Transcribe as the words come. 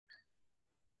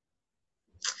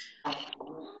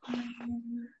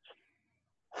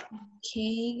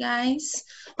Okay, guys.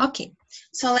 Okay,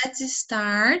 so let's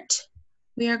start.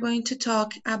 We are going to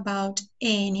talk about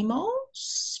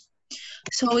animals.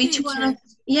 So each one of...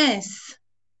 Teacher, Yes.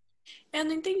 eu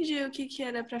não entendi o que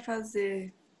era pra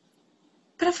fazer.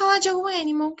 Para falar de algum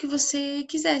animal que você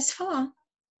quisesse falar.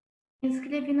 Eu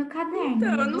escrevi no caderno.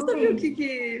 Então, eu não sabia o ver.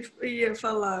 que ia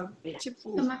falar.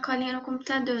 Tipo, Tem uma colinha no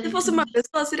computador. se fosse uma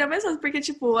pessoa, seria mais fácil, porque,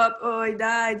 tipo, a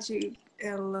idade,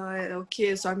 ela é o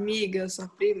quê? Sua amiga, sua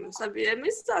prima, sabe? É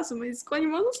mais fácil, mas com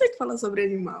animal eu não sei o que falar sobre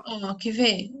animal. Ó, quer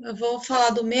ver? Eu vou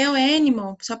falar do meu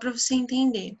animal, só para você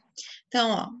entender. Então,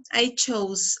 ó, I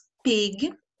chose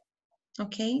pig.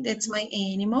 Okay, that's my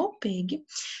animal, pig.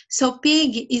 So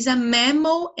pig is a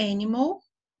mammal animal.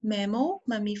 Mammal,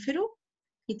 mamífero.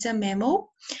 It's a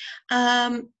mammal.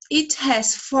 It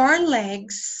has four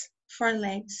legs,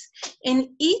 and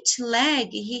each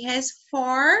leg he has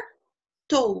four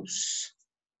toes.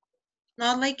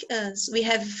 Not like us. We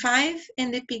have 5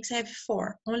 and the pigs have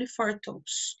 4, only 4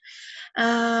 toes.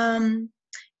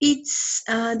 This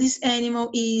animal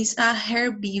is a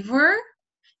herbivore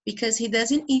because he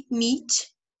doesn't eat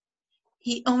meat.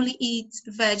 He only eats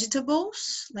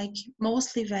vegetables, like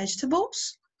mostly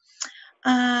vegetables.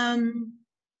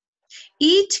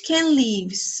 It can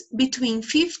live between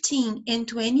 15 and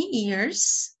 20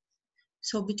 years.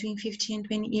 So between 15 and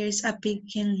 20 years, a pig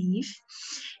can live.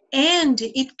 And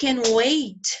it can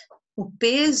weight, o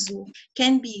peso,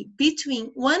 can be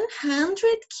between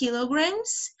 100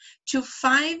 kilograms to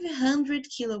 500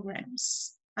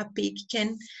 kilograms. A pig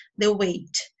can, the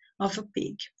weight of a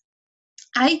pig.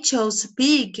 I chose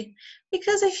pig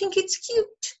because I think it's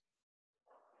cute.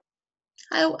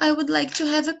 I would like to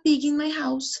have a pig in my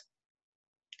house.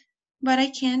 But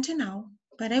I can't now,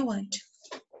 but I want.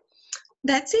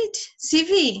 That's it.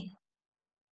 CV.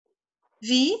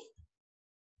 V?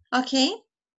 Okay?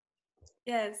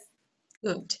 Yes.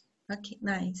 Good. Okay,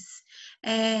 nice.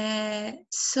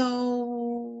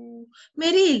 So,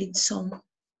 Merilson.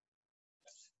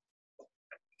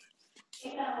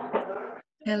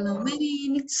 Hello,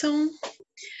 Merilson.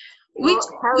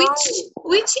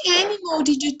 Which animal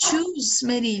did you choose,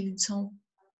 Merilson?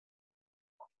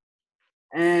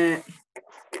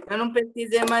 Eu não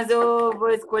pesquisei, mas eu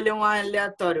vou escolher um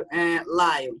aleatório.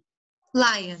 Lion.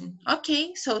 Lion.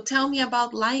 Okay, so tell me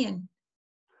about lion.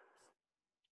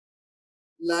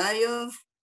 Lion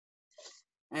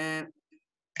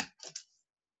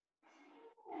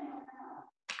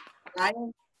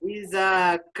is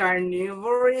a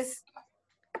carnivorous,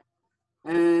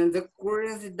 and the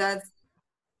curiosidade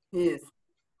is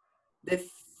the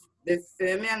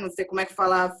fêmea, não sei como é que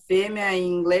fala fêmea em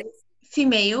inglês.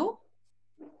 Female.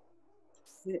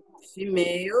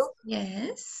 Female.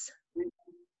 Yes.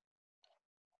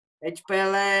 É tipo,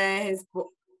 ela é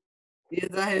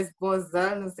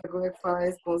responsável, não sei como é que fala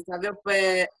responsável,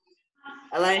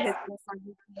 ela é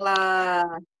responsável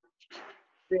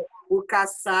por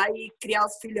caçar e criar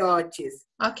os filhotes.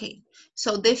 Okay,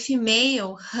 so the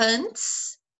female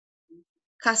hunts,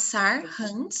 caçar,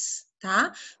 hunts,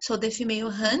 tá? So the female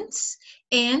hunts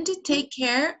and take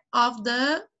care of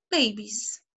the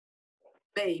babies.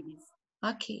 Babies.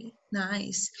 Okay,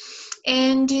 nice.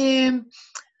 And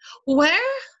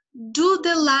where do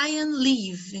the lion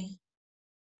live?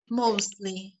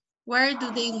 Mostly. Where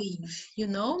do they live? You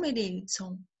know,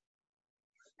 Merilson?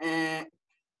 In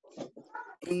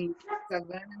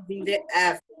savannas in the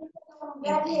Africa.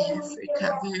 In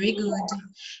Africa, very good.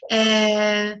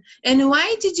 And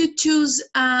why did you choose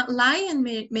lion,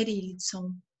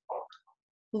 Merilson?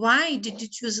 Why did you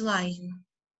choose lion?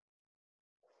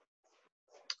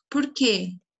 Por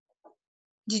quê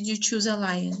did you choose a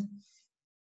lion?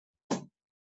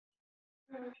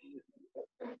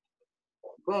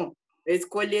 Bom, eu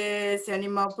escolhi esse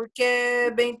animal porque é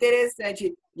bem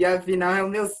interessante. E afinal é o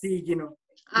meu signo.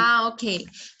 Ah, okay.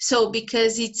 So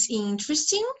because it's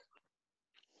interesting,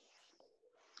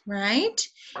 right?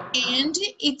 And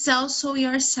it's also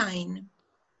your sign.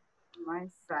 My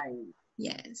sign.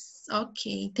 Yes.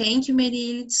 Okay. Thank you,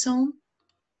 Merilson.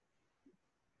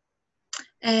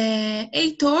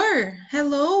 Heitor,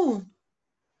 hello.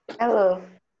 Hello.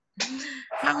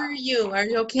 How are you? Are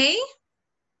you okay?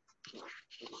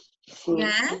 Sim.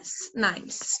 Yes.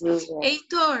 Nice. Yes.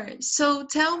 Heitor, so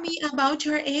tell me about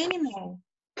your animal.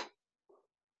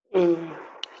 Eu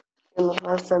não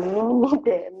faço a mínima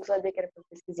ideia, não sabia que era para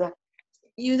pesquisar.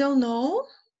 You don't know?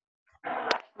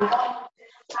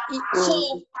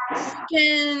 So,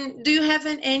 do you have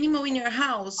an animal in your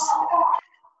house?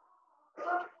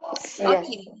 Yes.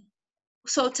 Okay.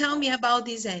 So tell me about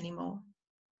this animal.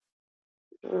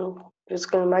 Eu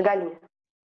escolhi uma galinha.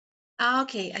 Ah,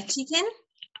 okay. A chicken?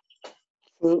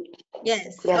 Sim.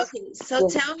 Yes. Yes. Okay. So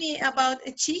Yes. tell me about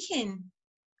a chicken.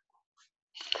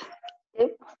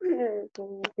 Eu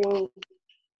entendi.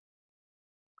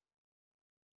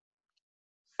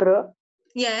 Pro?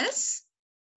 Yes.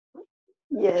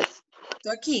 Yes. Tô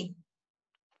aqui.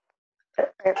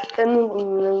 Eu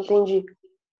não entendi.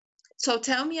 So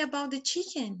tell me about the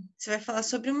chicken. Você vai falar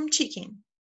sobre um chicken.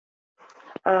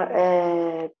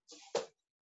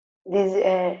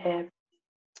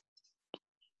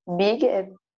 Big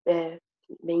é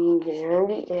bem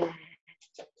grande.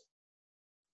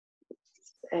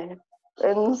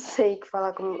 Eu não sei o que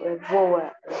falar como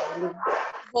voa.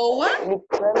 Voa.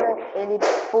 Ele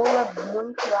pula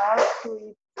muito alto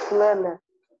e plana.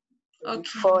 Ele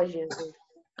Okay. foge. Assim.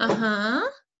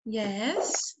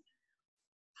 Yes.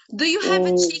 Do you have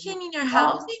a chicken in your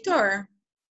house, Heitor?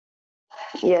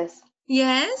 Yes.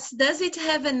 Yes. Does it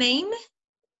have a name?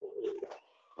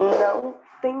 Não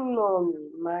tem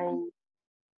nome,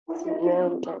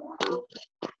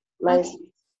 mas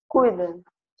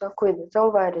só cuida.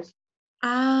 São vários.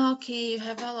 Okay, you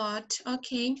have a lot.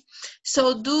 Okay.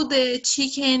 So do the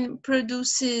chicken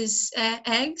produces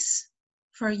eggs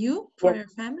for you, for Yes. your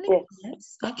family? Yes.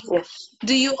 Yes. Okay. Yes.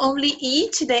 Do you only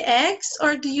eat the eggs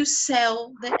or do you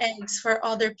sell the eggs for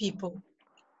other people?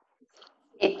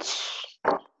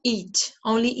 Eat,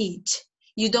 only eat.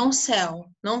 You don't sell,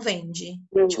 não vende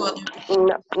to other people.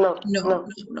 Não.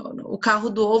 No. O carro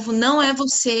do ovo não é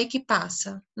você que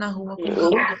passa na rua com o carro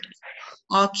do ovo.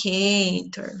 Ok,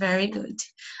 Heitor, very good.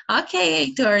 Ok,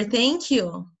 Heitor, thank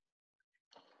you.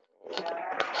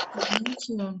 Thank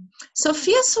you.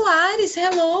 Sofia Soares,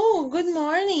 hello, good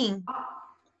morning.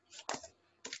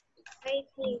 Hi,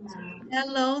 teacher.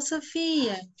 Hello,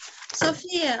 Sophia.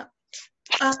 Sophia,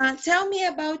 tell me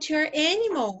about your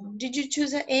animal. Did you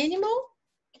choose an animal?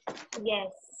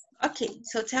 Yes, Okay,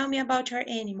 so tell me about your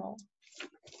animal.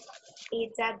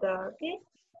 it's a dog.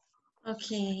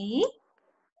 Okay.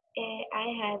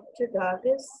 I have 2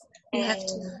 dogs. You have 2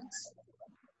 dogs.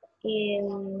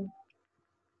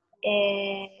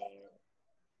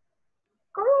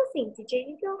 Como assim, teacher?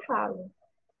 O que eu falo?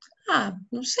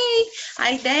 Não sei.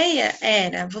 A ideia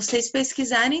era vocês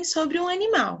pesquisarem sobre um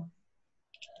animal.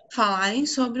 Falarem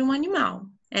sobre um animal.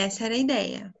 Essa era a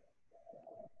ideia.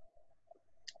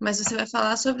 Mas você vai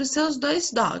falar sobre os seus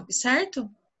 2 dogs, certo?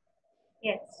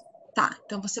 Yes. Tá,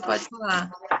 então você pode falar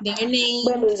their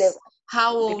names,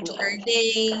 how old are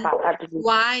they,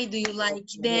 why do you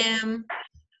like them?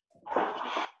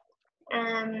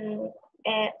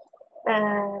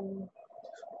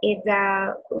 It's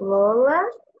a Lola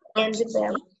and Okay.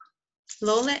 Bella.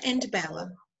 Lola and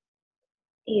Bella.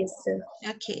 Isso.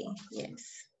 Okay, yes.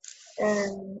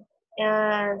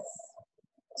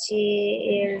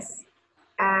 She is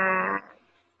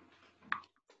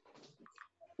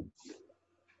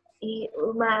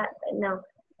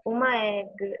uma é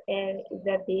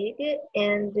big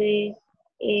and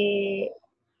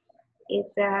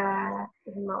it's a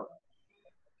small.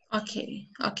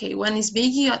 Okay. One is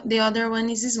big, the other one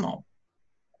is small.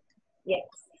 Yes.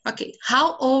 Okay,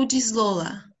 how old is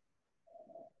Lola?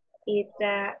 It's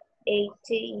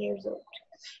 80 years old.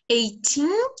 18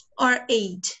 or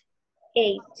 8?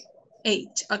 8.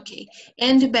 8, okay.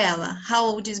 And Bella, how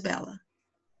old is Bella?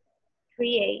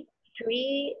 3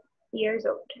 years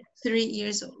old. 3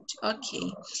 years old,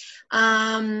 okay.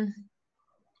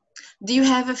 Do you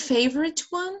have a favorite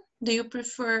one? Do you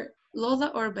prefer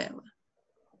Lola or Bella?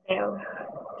 Bella.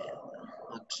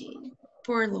 Okay,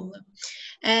 poor Lola.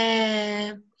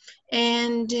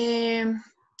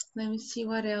 Let me see,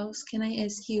 what else can I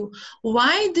ask you?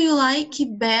 Why do you like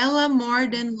Bella more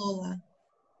than Lola?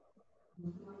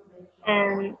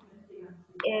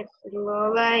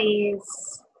 Lola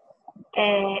is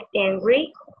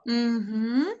angry.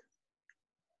 And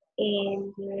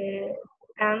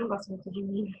ela não gosta muito de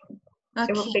mim.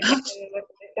 Eu vou pegar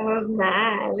ela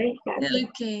na mercado.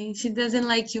 Okay, she doesn't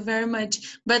like you very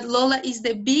much. But Lola is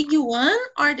the big one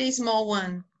or the small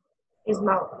one?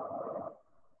 Small.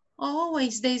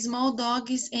 Always the small dog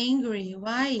is angry.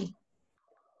 Why?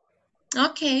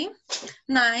 Okay,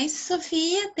 nice,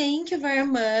 Sophia. Thank you very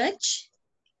much.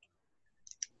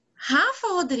 Rafa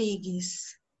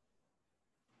Rodrigues.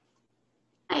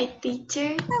 Hi,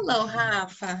 teacher. Hello,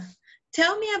 Rafa.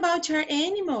 Tell me about your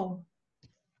animal.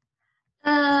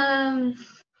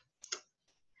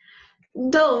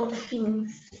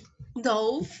 Dolphins.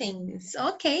 Dolphins.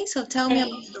 Okay, so tell me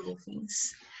about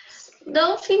dolphins.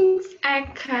 Dolphins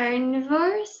are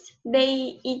carnivores.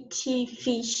 They eat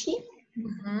fish.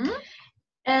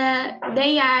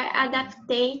 They are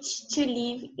adapted to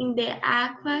live in the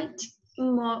aquatic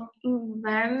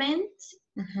environment.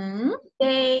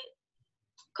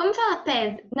 Como fala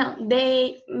pad? Não,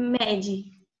 they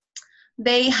mede.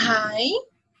 They high.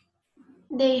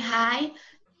 They high.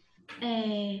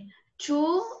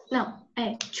 To. Não,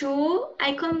 to.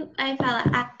 Aí fala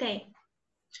até.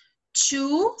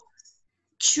 To,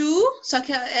 só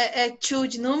que é to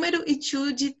de número e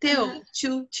to de TO.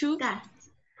 To. Tá.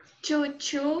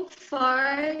 To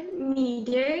 4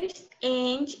 meters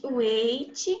and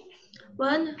weight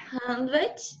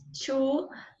 100 to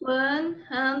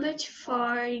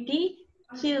 140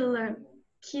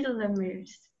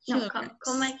 kilometers. Não,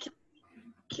 como é que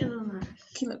kilometers?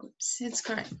 Kilograms, that's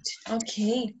correct.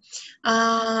 Okay.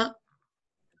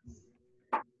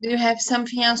 Do you have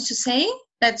something else to say?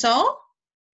 That's all?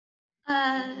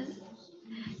 They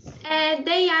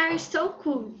are so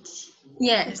cute.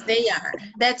 Yes, they are.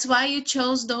 That's why you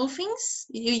chose dolphins?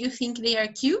 You think they are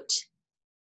cute?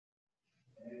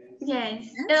 Yes.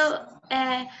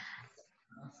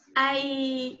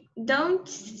 I don't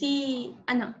see.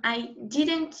 No, I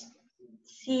didn't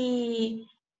see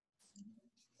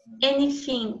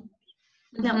anything.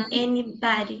 No,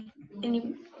 anybody.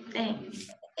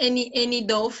 Any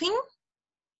dolphin?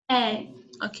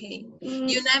 Okay.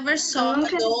 You never saw a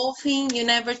dolphin? You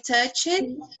never touched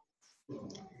it?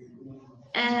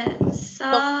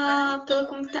 Só pelo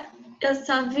computador. Eu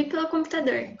só vi pelo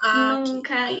computador.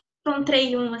 Nunca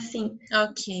encontrei um assim.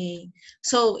 Okay.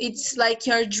 So it's like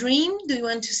your dream? Do you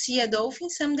want to see a dolphin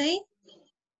someday?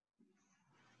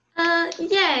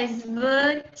 Yes,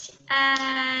 but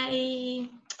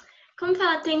como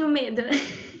fala? Tenho medo.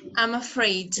 I'm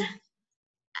afraid.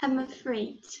 I'm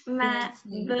afraid. Mas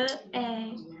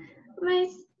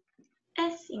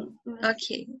sim.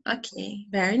 Okay.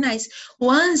 Very nice.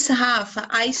 Once, Rafa,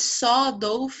 I saw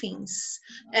dolphins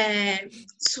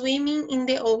swimming in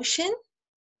the ocean.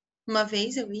 Uma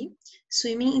vez eu vi.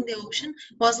 Swimming in the ocean.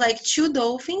 Was like 2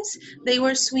 dolphins. They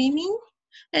were swimming.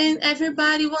 And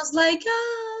everybody was like,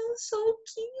 so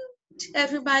cute.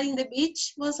 Everybody in the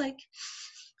beach was like,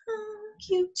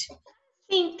 cute.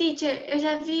 Sim, teacher, eu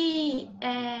já vi,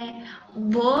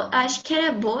 acho que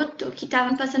era boto, que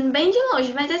tava passando bem de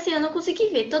longe, mas assim, eu não consegui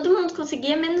ver, todo mundo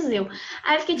conseguia, menos eu.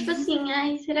 Aí eu fiquei tipo assim,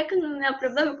 ai, será que não é o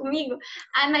problema comigo?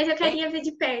 Mas eu queria ver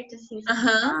de perto, assim.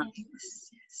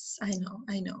 Yes, I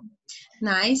know.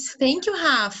 Nice, thank you,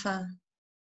 Rafa.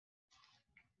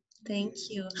 Thank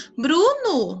you.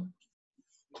 Bruno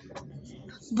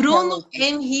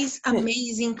and his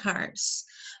amazing cars.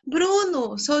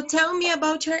 Bruno, so tell me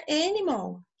about your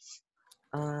animal.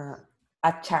 A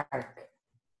shark.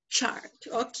 Shark,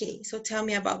 okay. So tell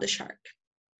me about the shark.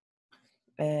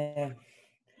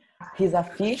 He's a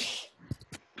fish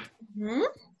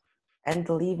and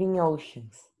live in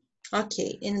oceans.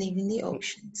 Okay, and live in the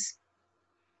oceans.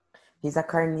 He's a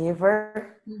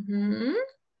carnivore.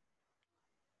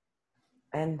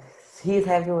 And his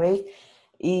heavy weight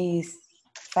is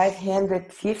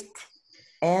 550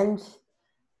 and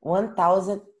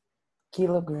 1,000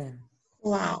 kilograms.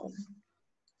 Wow,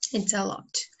 it's a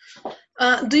lot.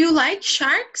 Do you like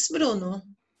sharks, Bruno?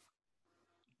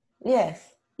 Yes.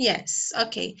 Yes,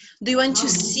 okay. Do you want to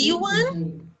see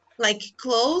one? Like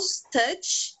close,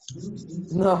 touch?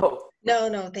 No.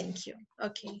 No, thank you.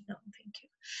 Okay, no, thank you.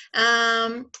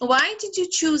 Why did you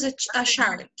choose a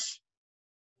shark?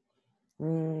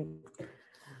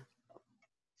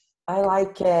 I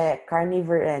like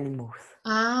carnivore animals.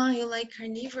 You like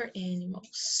carnivore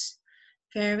animals.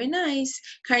 Very nice.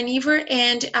 Carnivore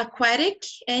and aquatic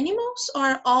animals,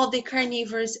 or all the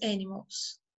carnivorous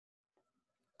animals?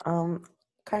 All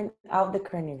the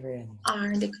carnivore animals.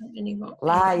 Are the carnivore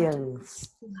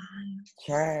lions, lions,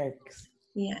 sharks.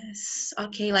 Yes.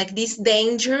 Okay, like these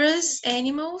dangerous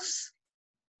animals?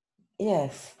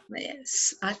 Yes.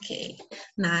 Yes. Okay.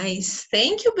 Nice.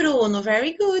 Thank you, Bruno.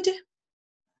 Very good.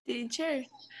 Teacher.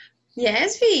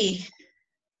 Yes, Vi.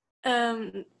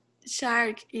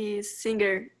 Shark is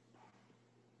singer.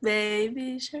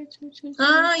 Baby shark.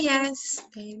 Yes.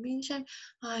 Baby shark.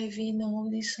 Vi, no,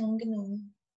 this song, no.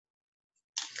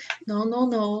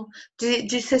 No.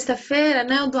 De sexta-feira,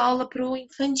 né, eu dou aula pro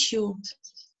infantil.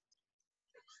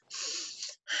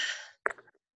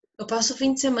 Eu passo o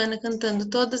fim de semana cantando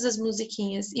todas as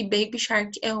musiquinhas e Baby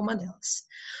Shark é uma delas.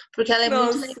 Porque ela é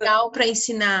muito legal para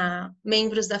ensinar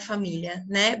membros da família,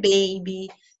 né? Baby,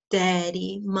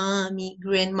 daddy, mommy,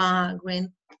 grandma,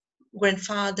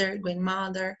 grandfather,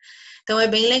 grandmother. Então é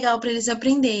bem legal para eles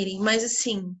aprenderem. Mas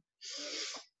assim,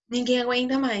 ninguém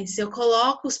aguenta mais. Eu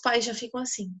coloco, os pais já ficam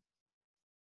assim.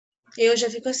 Eu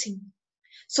já fico assim.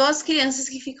 Só as crianças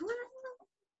que ficam...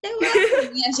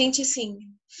 E a gente assim...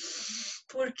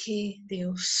 Por que,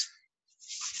 Deus?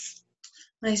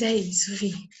 Mas é isso,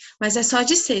 Vi. Mas é só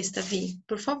de sexta, Vi.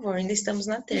 Por favor, ainda estamos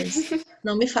na terça.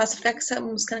 Não me faça ficar com essa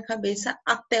música na cabeça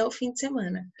até o fim de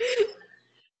semana.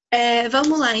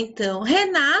 Vamos lá, então.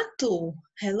 Renato.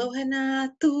 Hello,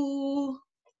 Renato.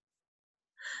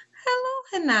 Hello,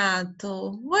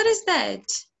 Renato. What is that?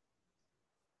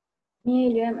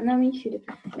 Não, mentira.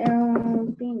 É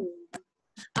um pinguim.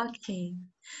 Okay.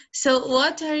 So,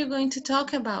 what are you going to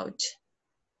talk about?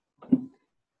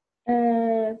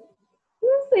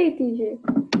 Não sei, teacher.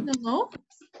 No?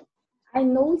 I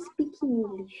know speak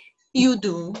English. You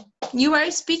do. You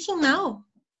are speaking now.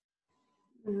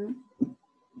 Uhum.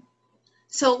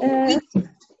 So,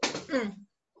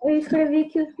 Eu escrevi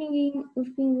que os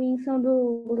pinguins são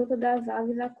do grupo das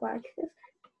aves aquáticas.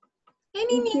 and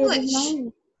in English.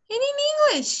 And in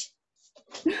English.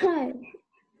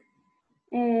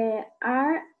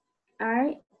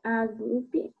 Are a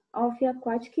group of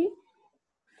aquatic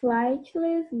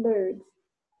flightless birds.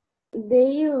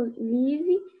 They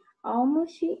live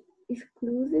almost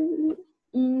exclusively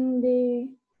in the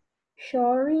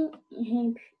shore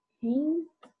hemisphere.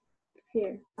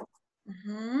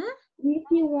 With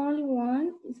only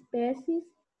one species,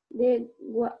 the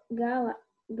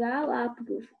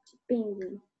Galapagos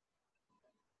penguin.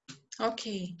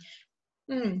 Okay.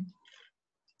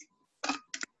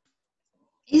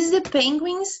 Is the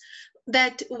penguins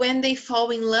that when they fall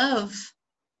in love,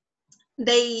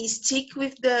 they stick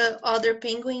with the other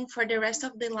penguin for the rest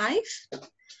of their life?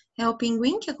 É o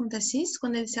pinguim que acontece isso?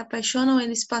 Quando eles se apaixonam,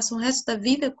 eles passam o resto da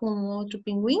vida com o outro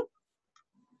pinguim?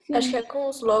 Sim. Acho que é com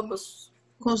os lobos.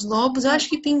 Com os lobos? Eu acho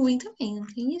que pinguim também, não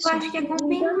tem isso? Eu acho que é com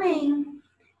pinguim.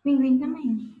 Pinguim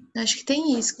também. Acho que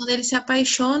tem isso. Quando eles se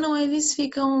apaixonam, eles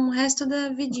ficam o resto da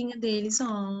vidinha deles.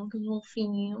 Oh, que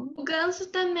fofinho. O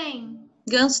ganso também.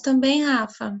 Ganso também,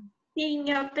 Rafa? Sim,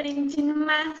 eu aprendi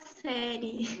numa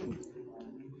série.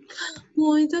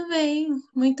 Muito bem,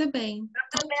 muito bem.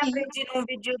 Eu também aprendi num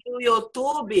vídeo do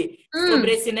YouTube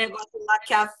sobre esse negócio lá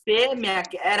que a fêmea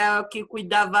era o que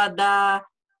cuidava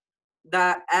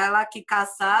ela que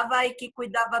caçava e que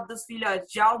cuidava dos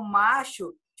filhotes. Já o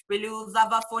macho, tipo, ele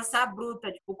usava a força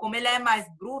bruta. Tipo, como ele é mais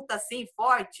bruto, assim,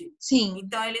 forte, Sim.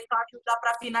 então ele só ajuda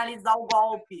para finalizar o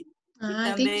golpe. Ah,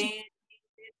 e também entendi.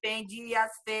 depende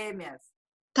as fêmeas.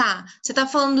 Tá, você tá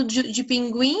falando de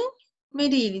pinguim,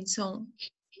 Merilson?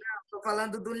 Tô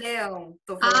falando do leão.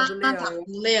 Tá,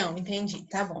 do leão, entendi.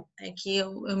 Tá bom. É que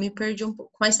eu me perdi um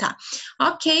pouco, mas tá.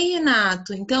 Ok,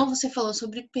 Renato. Então, você falou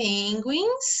sobre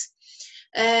penguins.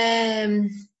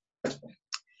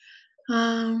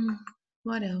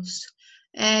 What else?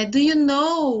 Do you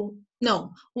know...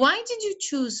 No. Why did you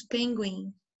choose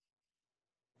penguin?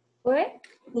 Oi?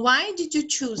 Why did you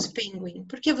choose penguin?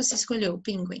 Por que você escolheu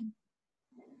penguin?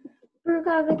 Por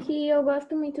causa que eu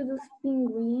gosto muito dos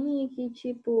pinguins e que,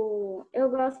 tipo,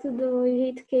 eu gosto do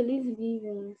jeito que eles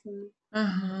vivem, assim.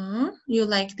 You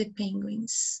like the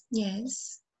penguins.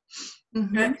 Yes.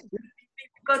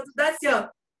 Ficou tudo assim, ó.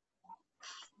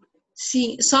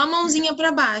 Sim, só a mãozinha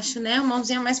para baixo, né? A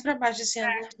mãozinha mais para baixo, assim,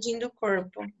 do do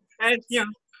corpo. É assim, ó.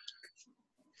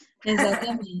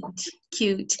 Exatamente.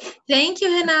 Cute. Thank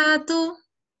you, Renato.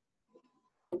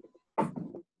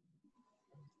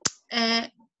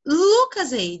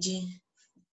 Lucas Eide.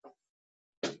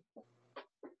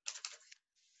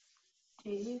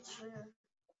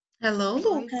 Hello,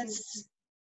 Lucas.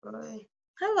 Oi.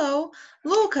 Hello.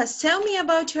 Lucas, tell me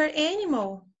about your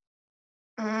animal.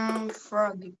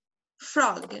 Frog.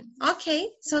 Frog.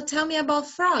 Okay, so tell me about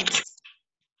frogs.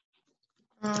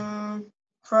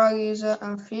 Frog is an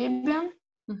amphibian.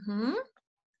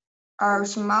 Are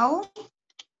small.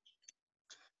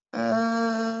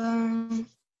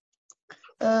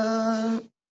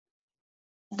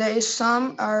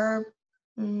 Some are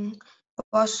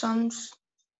possums.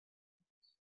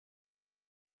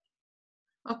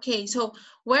 Okay, so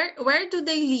where do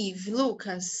they live,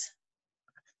 Lucas?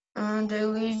 They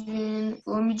live in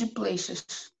humid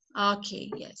places. Okay,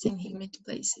 yes, in humid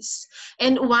places.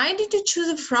 And why did you choose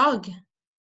a frog?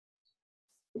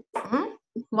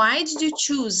 Why did you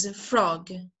choose a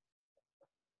frog?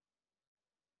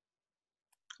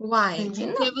 Why?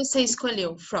 Por que você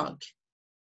escolheu frog?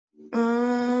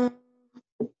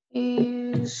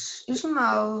 Is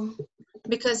small.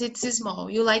 Because it's small.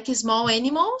 You like small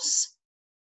animals?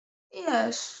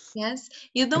 Yes. Yes.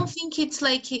 You don't think it's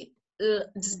like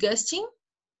disgusting?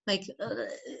 Like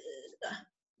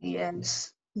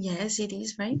Yes. Yes, it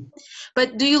is, right?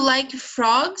 But do you like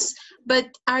frogs?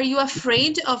 But are you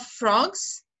afraid of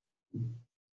frogs?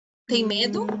 Tem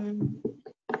medo?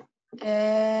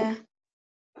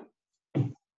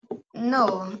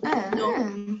 No.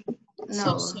 No.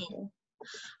 So.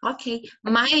 Ok.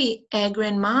 My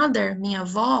grandmother, minha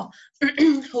avó,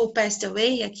 who passed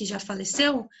away, aqui já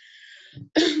faleceu,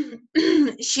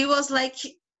 she was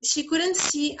like, she couldn't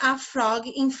see a frog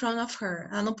in front of her.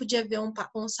 Ela não podia ver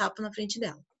um sapo na frente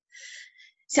dela.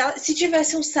 Se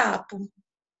tivesse um sapo,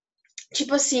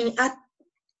 tipo assim, a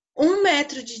 1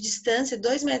 metro de distância,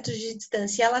 2 metros de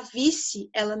distância, e ela visse,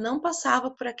 ela não passava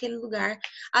por aquele lugar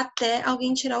até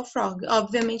alguém tirar o frog.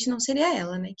 Obviamente não seria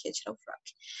ela, né, que ia tirar o frog.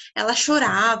 Ela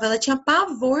chorava, ela tinha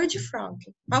pavor de frog.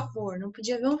 Pavor, não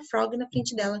podia ver um frog na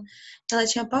frente dela. Ela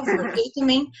tinha pavor. Eu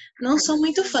também não sou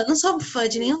muito fã, não sou fã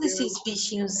de nenhum desses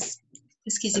bichinhos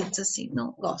esquisitos assim.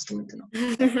 Não gosto muito, não.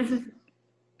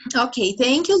 Ok,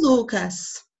 thank you,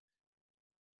 Lucas.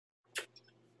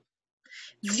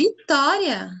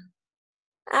 Vitória.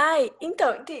 Ai,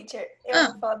 então, teacher, eu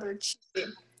vou falar do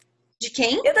tigre. De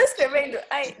quem? Eu tô escrevendo,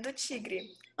 do tigre.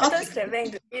 Eu tô Ok.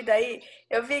 escrevendo, e daí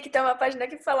eu vi que tem uma página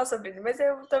que fala sobre ele, mas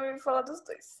eu também vou falar dos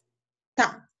dois.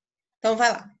 Tá, então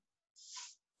vai lá.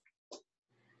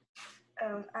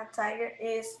 A tiger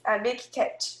is a big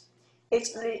cat.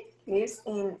 It lives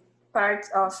in parts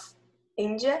of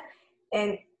India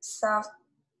and Southeast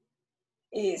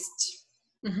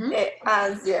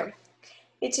Asia.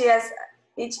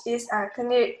 It is a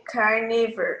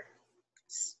carnivore.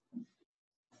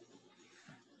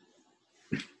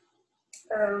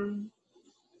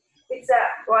 It's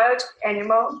a wild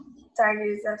animal. Tiger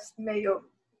is a male.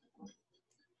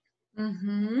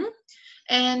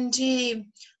 And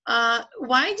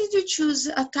why did you choose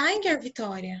a tiger,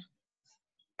 Vitória?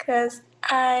 Because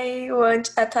I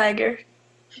want a tiger.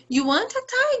 You want a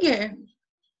tiger?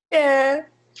 Yeah.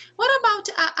 What about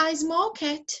a small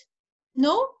cat?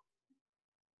 No?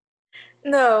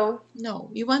 No.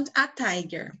 No, you want a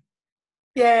tiger.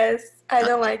 Yes, I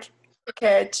don't like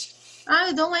cat.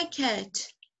 I don't like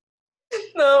cat.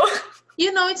 No.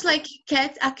 You know, it's like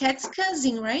a cat's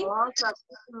cousin, right?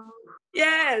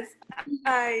 Yes,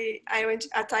 I want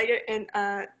a tiger and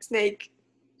a snake.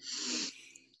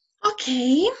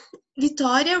 Okay.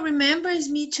 Vitória remembers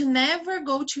me to never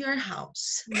go to your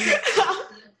house.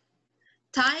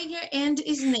 Tiger and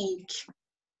snake.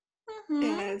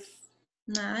 Yes.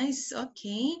 Nice.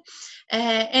 Okay.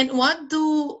 And what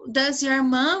does your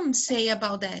mom say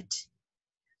about that?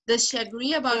 Does she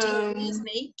agree about having a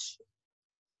snake?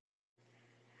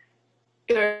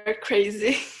 You're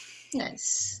crazy.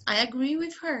 Yes, I agree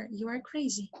with her. You are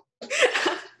crazy.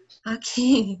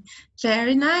 Okay,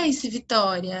 very nice,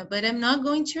 Vitória. But I'm not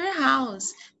going to your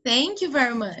house. Thank you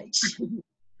very much.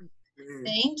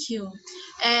 Thank you.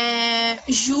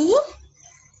 Ju?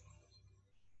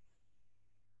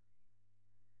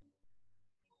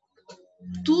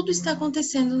 Tudo está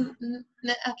acontecendo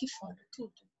aqui fora.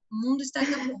 Tudo. O mundo está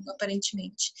acabando,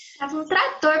 aparentemente. Tava um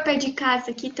trator perto de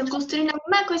casa aqui. Estão construindo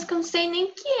alguma coisa que eu não sei nem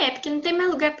o que é, porque não tem mais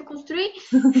lugar para construir.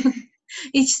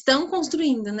 Estão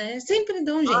construindo, né? Sempre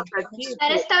dão um jeito. Parece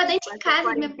que estava dentro de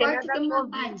casa, minha porta deu uma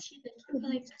batida. Eu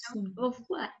falei, não, vou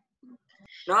voar.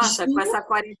 Nossa, com essa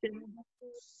quarentena.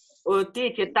 Ô,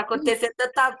 Titi, tá acontecendo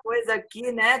tanta coisa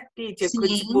aqui, né, Titi?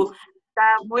 Tipo,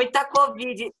 tá muita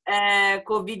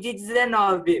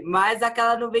Covid-19, mas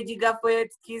aquela nuvem de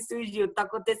gafanhotos que surgiu, tá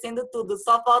acontecendo tudo.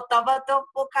 Só faltava até o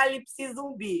apocalipse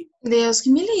zumbi. Deus que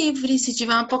me livre. Se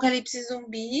tiver um apocalipse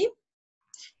zumbi,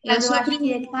 eu sou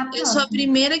a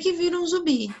primeira que vira um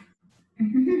zumbi.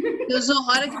 Eu sou a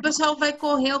hora que o pessoal vai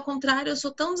correr, ao contrário, eu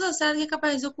sou tão desastrada que é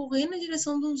capaz de eu correr na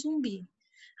direção de um zumbi.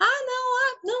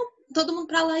 Não, todo mundo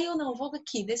pra lá e eu não, vou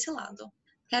aqui, desse lado.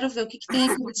 Quero ver o que tem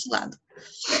aqui desse lado.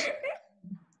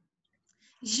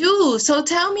 Ju, so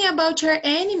tell me about your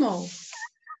animal.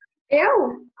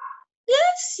 Eu?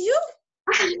 Yes, you.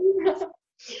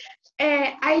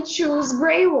 I choose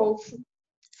gray wolf.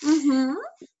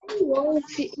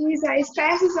 Wolf is a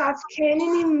species of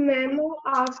canine mammal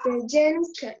of the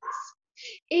genus Canis.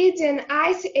 It's an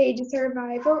Ice Age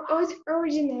survivor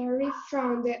originally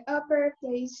from the Upper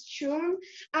Pleistocene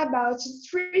about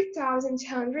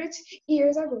 3,100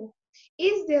 years ago.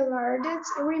 It's the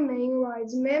largest remaining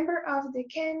wild member of the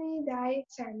Canidae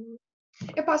family.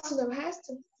 Eu posso ler o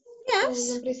resto? Yes.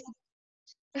 Não preciso.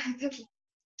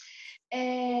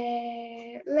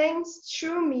 Length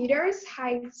 2 meters,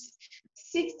 height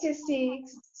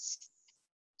 66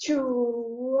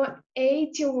 to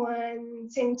 81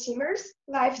 centimeters,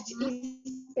 life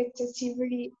expectancy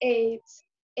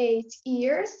 8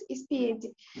 years,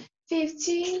 speed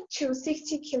 50 to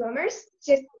 60 kilometers,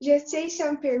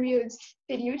 gestation period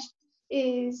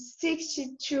is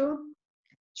 62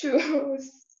 to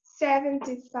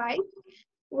 75.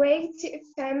 Weight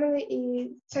family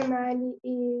is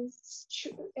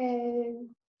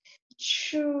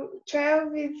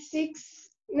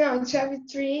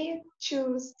 12.3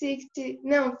 to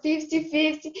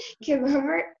 50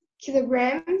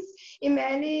 kilograms, and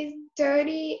Melly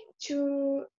 30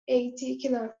 to 80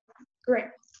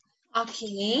 kilograms.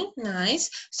 Okay, nice.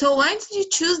 So why did you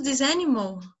choose this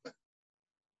animal?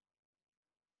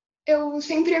 Eu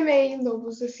sempre amei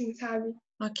lobos, assim, sabe?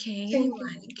 Okay, Sempre.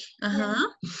 like.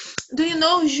 Do you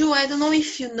know, Ju? I don't know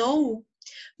if you know,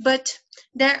 but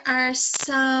there are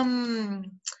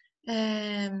some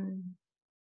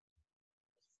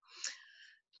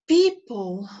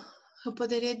people, eu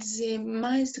poderia dizer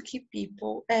mais do que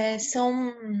people,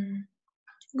 são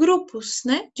grupos,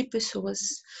 né, de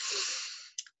pessoas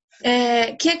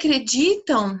que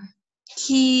acreditam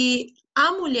que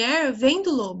a mulher vem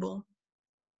do lobo.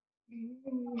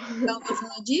 Já ouviu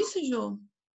falar disso, Ju?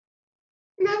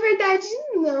 Na verdade,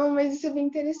 não, mas isso é bem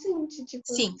interessante.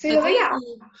 Tipo, Sim, seria legal.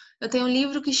 eu tenho um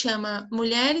livro que chama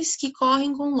Mulheres que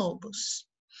Correm com Lobos.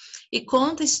 E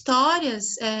conta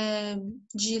histórias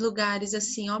de lugares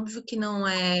assim, óbvio que não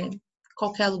é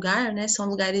qualquer lugar, né? São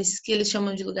lugares que eles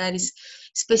chamam de lugares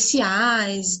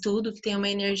especiais, tudo, que tem uma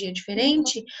energia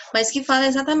diferente, mas que fala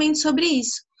exatamente sobre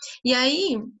isso. E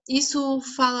aí, isso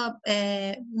fala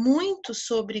muito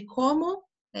sobre como,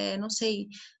 não sei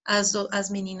as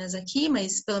meninas aqui,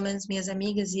 mas pelo menos minhas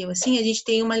amigas e eu, assim, a gente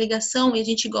tem uma ligação e a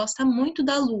gente gosta muito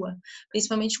da lua,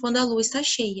 principalmente quando a lua está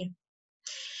cheia.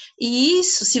 E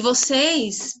isso, se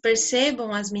vocês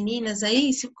percebam as meninas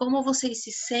aí, como vocês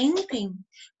se sentem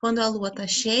quando a lua tá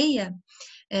cheia,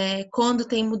 quando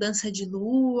tem mudança de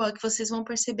lua, que vocês vão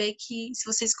perceber que, se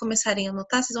vocês começarem a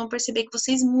notar, vocês vão perceber que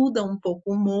vocês mudam um pouco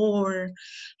o humor,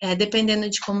 dependendo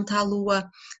de como tá a lua,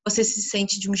 você se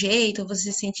sente de um jeito, ou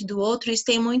você se sente do outro. Isso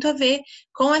tem muito a ver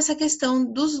com essa questão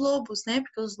dos lobos, né?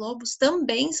 Porque os lobos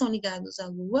também são ligados à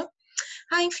lua.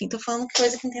 Enfim, tô falando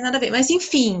coisa que não tem nada a ver. Mas,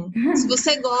 enfim, se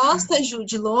você gosta, Ju,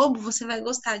 de lobo, você vai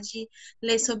gostar de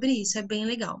ler sobre isso. É bem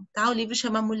legal, tá? O livro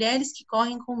chama Mulheres que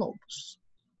Correm com Lobos.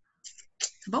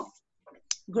 Tá bom?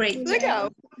 Great. Legal.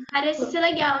 Parece ser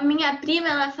legal. Minha prima,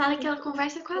 ela fala que ela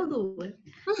conversa com a lua.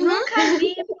 Nunca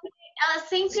vi. Ela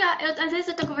sempre... às vezes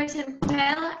eu tô conversando com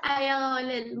ela, aí ela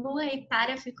olha a lua e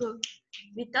para, eu fico...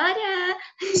 Vitória!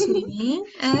 Sim,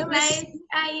 Mas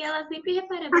aí ela sempre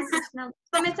repara bastante na lua.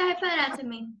 Vou começar a reparar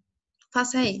também.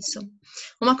 Faça isso.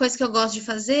 Uma coisa que eu gosto de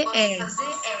fazer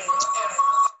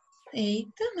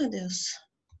Eita, meu Deus.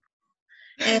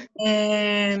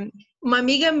 Uma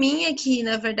amiga minha que,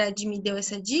 na verdade, me deu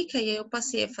essa dica e eu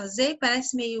passei a fazer,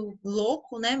 parece meio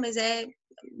louco, né? Mas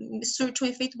surte um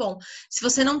efeito bom. Se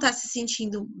você não tá se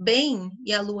sentindo bem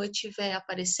e a lua estiver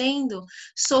aparecendo,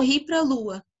 sorri pra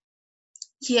lua.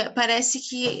 Que parece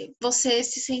que você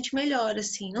se sente melhor,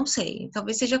 assim, não sei.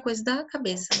 Talvez seja coisa da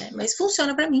cabeça, né? Mas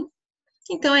funciona pra mim.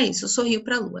 Então é isso, eu sorrio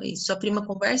pra lua. É isso. Sua prima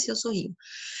conversa e eu sorrio.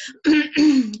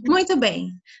 Muito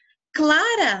bem.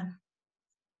 Clara?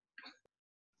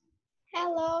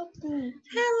 Hello.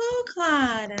 Hello,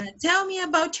 Clara. Tell me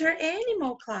about your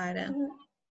animal, Clara.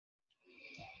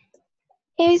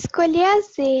 Eu escolhi a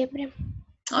zebra.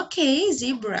 Okay,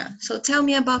 zebra. So tell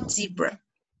me about zebra.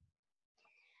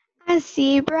 A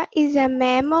zebra is a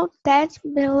mammal that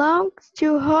belongs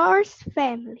to horse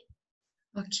family.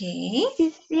 Okay.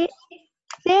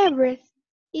 Zebra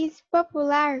is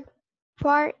popular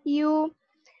for you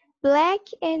black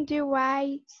and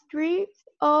white stripes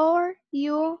or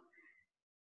you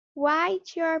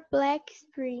white or black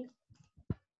strip.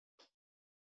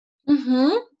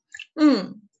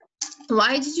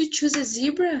 Why did you choose a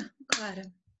zebra, Clara?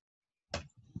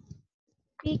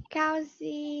 Because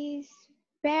it's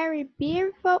very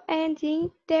beautiful and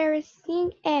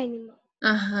interesting animal.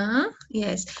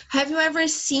 Yes. Have you ever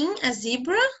seen a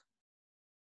zebra?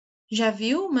 Já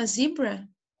viu uma zebra?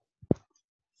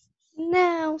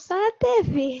 Não, só na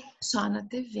TV. Só na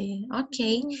TV,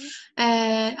 ok.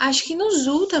 Acho que no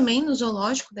zoo também, no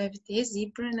zoológico deve ter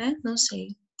zebra, né? Não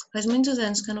sei. Faz muitos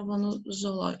anos que eu não vou no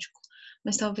zoológico,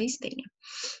 mas talvez tenha.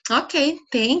 Ok,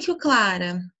 thank you,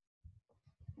 Clara.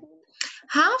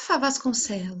 Rafa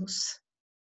Vasconcelos.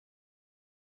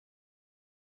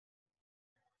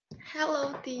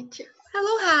 Hello, teacher.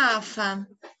 Hello, Rafa.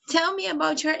 Tell me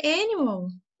about your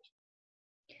animal.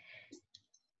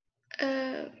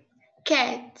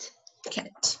 Cat.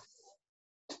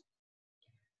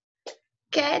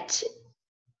 Cat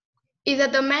is a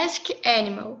domestic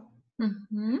animal.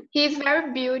 He is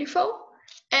very beautiful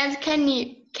and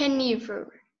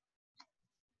carnivore.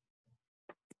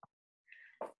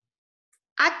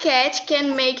 A cat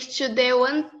can make to the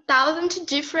 1,000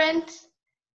 different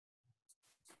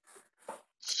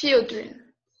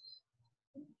children.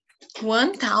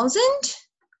 1,000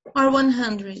 or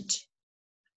 100?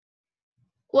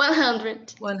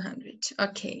 100. 100.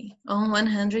 Okay. On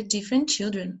 100 different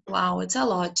children. Wow, it's a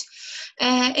lot.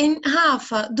 And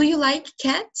Rafa, do you like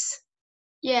cats?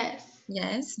 Yes.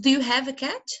 Yes. Do you have a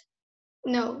cat?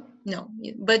 No. No.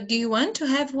 But do you want to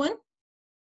have one?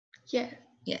 Yes.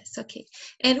 Yes. Okay.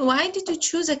 And why did you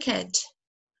choose a cat?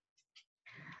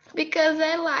 Because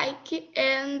I like it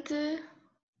and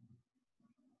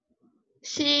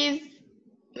she's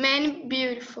many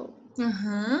beautiful.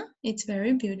 It's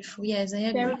very beautiful. Yes, I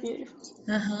agree. Very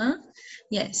beautiful.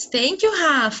 Yes. Thank you,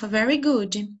 Rafa. Very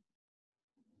good.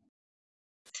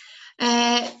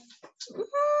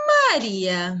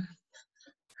 Maria.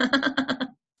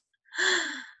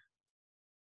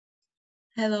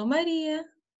 Hello, Maria.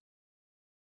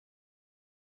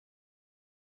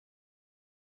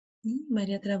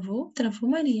 Maria travou? Travou,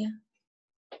 Maria.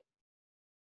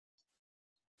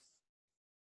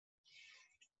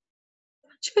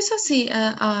 Deixa eu ver só se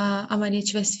a Maria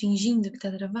estivesse fingindo que tá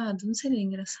travado. Não seria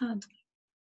engraçado?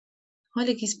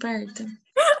 Olha que esperta.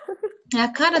 É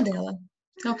a cara dela.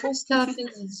 Eu aposto que ela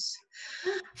fez isso.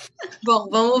 Bom,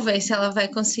 vamos ver se ela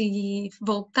vai conseguir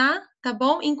voltar, tá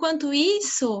bom? Enquanto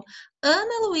isso,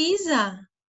 Ana Luísa.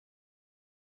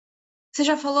 Você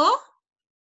já falou?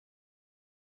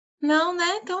 Não,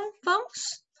 né? Então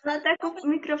vamos. Ela tá com o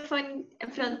microfone.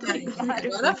 Pronto,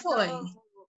 Agora foi.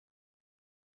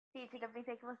 Cícera, eu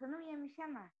pensei que você não ia me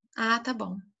chamar. Ah, tá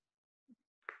bom.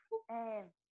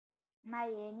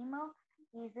 My animal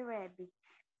is a rabbit.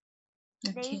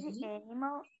 Okay. This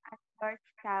animal has short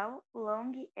tail,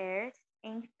 long ears,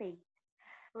 and face.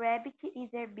 Rabbit is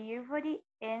herbivore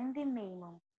and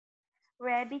mammal.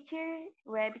 Rabbits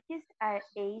are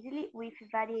easily with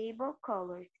variable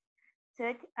colors,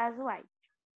 such as white,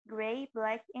 gray,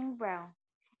 black, and brown.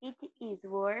 It is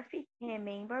worth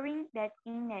remembering that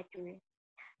in nature,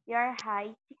 your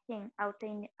height can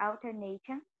alternate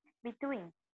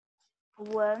between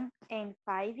 1 and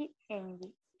 5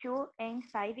 and 2 and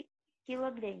 5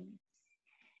 kilograms,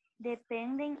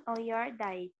 depending on your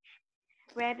diet.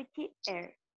 Rabbit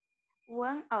are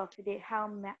one of the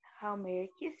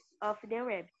hallmarks of the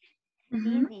rabbit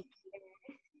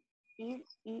is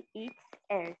its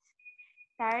ears.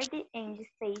 Tardy and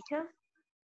spacious.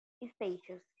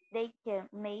 They can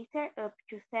measure up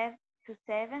to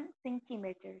 7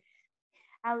 centimeters,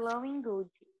 allowing good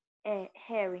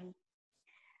hearing,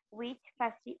 which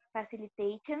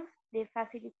facilitates the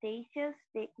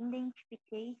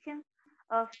identification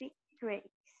of traits.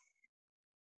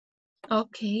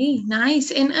 Okay, nice.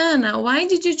 And Anna, why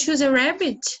did you choose a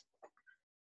rabbit?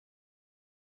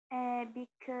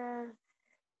 Because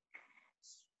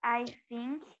I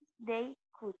think they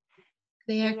could.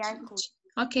 They are cute.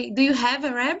 Okay, do you have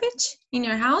a rabbit in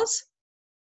your house?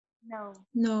 No.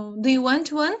 No. Do you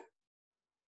want one?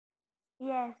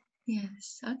 Yes.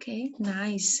 Yes, okay,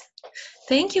 nice.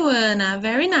 Thank you, Anna.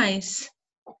 Very nice.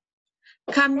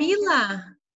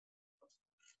 Camila.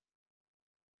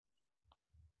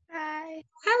 Hi.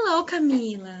 Hello,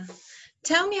 Camila.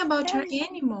 Tell me about your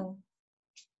animal.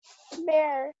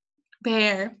 Bear.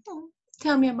 Bear.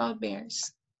 Tell me about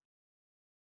bears.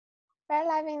 Bear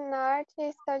live in North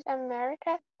and South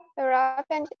America, Europe,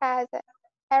 and Asia.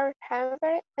 Every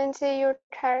hammer and your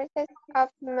characters of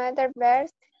mother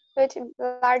bears with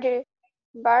larger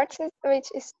butts,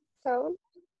 which is so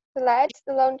flat,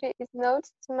 long snout,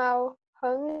 small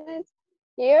horns,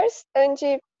 ears, and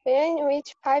fin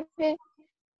with 5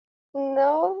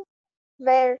 no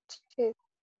vertices.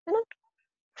 Eu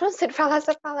não sei falar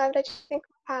essa palavra de 5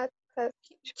 patas.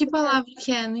 Que palavra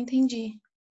que é? Não entendi.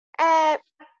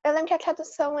 Eu lembro que a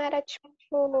tradução era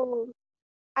tipo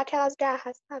aquelas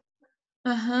garras, sabe?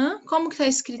 Como que tá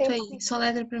escrito aí? Só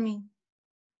letra pra mim.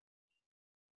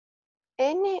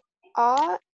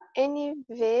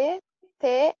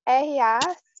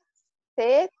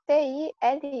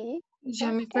 N-O-N-V-T-R-A-C-T-I-L-I.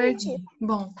 Já me perdi.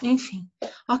 Bom, enfim.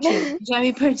 Ok, já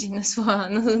me perdi no que você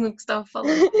estava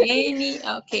falando.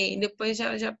 Ok, depois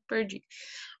já perdi.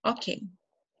 Ok.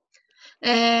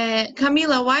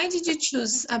 Camila, why did you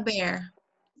choose a bear?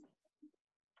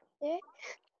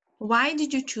 Why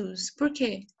did you choose? Por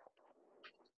quê?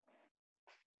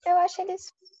 Eu acho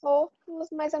eles fofos,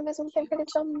 mas ao mesmo tempo eles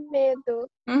dão medo.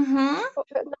 Eu não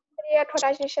teria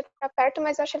coragem de chegar perto,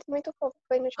 mas eu acho eles muito fofos.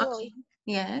 Foi no de longe.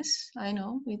 Yes, I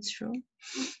know, it's true.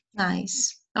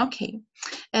 Nice. Ok.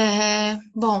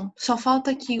 Bom, só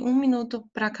falta aqui 1 minuto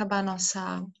para acabar a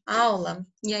nossa aula.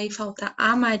 E aí falta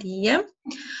a Maria,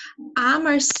 a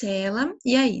Marcela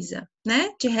e a Isa,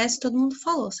 né? De resto, todo mundo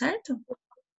falou, certo?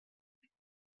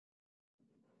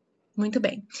 Muito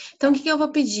bem. Então, o que eu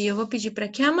vou pedir? Eu vou pedir para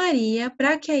que a Maria,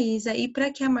 para que a Isa e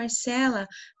para que a Marcela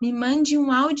me mande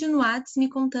um áudio no WhatsApp me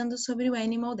contando sobre o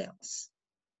animal delas.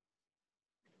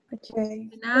 Ok.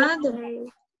 Combinado?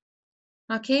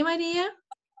 Ok, Maria?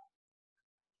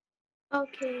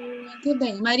 Ok. Muito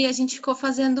bem. Maria, a gente ficou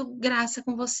fazendo graça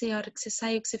com você a hora que você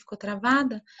saiu, que você ficou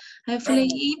travada. Aí eu falei,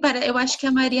 eu acho que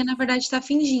a Maria, na verdade, está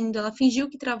fingindo. Ela fingiu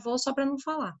que travou só para não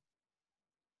falar.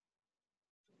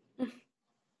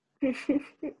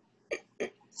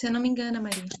 Você não me engana,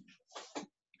 Maria.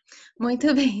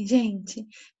 Muito bem, gente.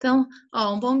 Então,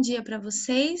 ó, um bom dia para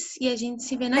vocês e a gente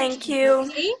se vê na Thank quinta, you.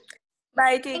 ok?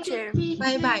 Bye, teacher.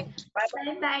 Bye, bye. Bye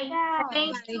bye.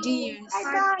 Bye, dears.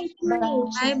 Bye,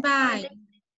 bye. Bye, bye.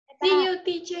 See you,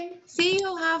 teacher. See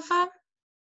you, Rafa.